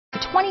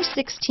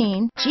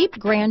2016 Jeep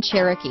Grand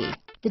Cherokee.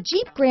 The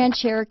Jeep Grand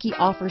Cherokee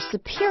offers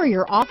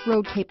superior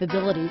off-road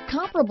capability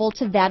comparable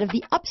to that of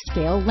the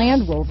upscale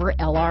Land Rover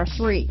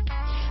LR3.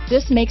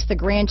 This makes the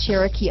Grand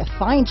Cherokee a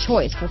fine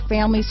choice for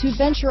families who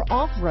venture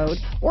off-road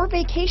or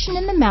vacation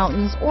in the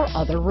mountains or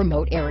other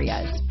remote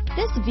areas.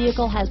 This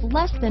vehicle has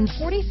less than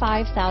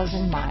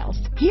 45,000 miles.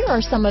 Here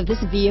are some of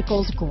this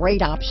vehicle's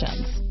great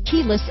options: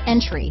 keyless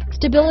entry,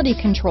 stability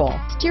control,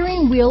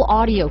 steering wheel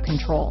audio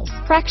controls,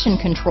 traction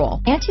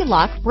control,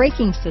 anti-lock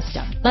braking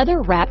system,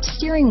 leather-wrapped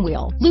steering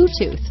wheel,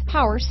 Bluetooth,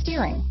 power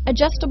steering,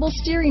 adjustable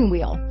steering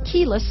wheel,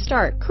 keyless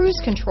start, cruise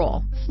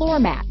control, floor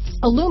mats,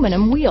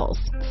 aluminum wheels,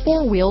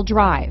 four-wheel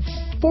drive,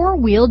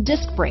 four-wheel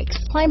disc brakes,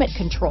 climate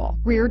control,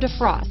 rear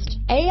defrost,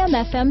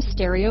 AM/FM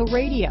stereo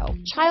radio,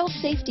 child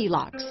safety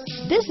locks.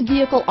 This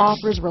vehicle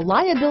offers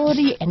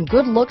reliability and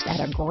good looks at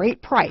a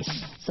great price.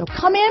 So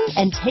come in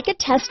and take a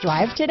test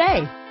drive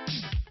today.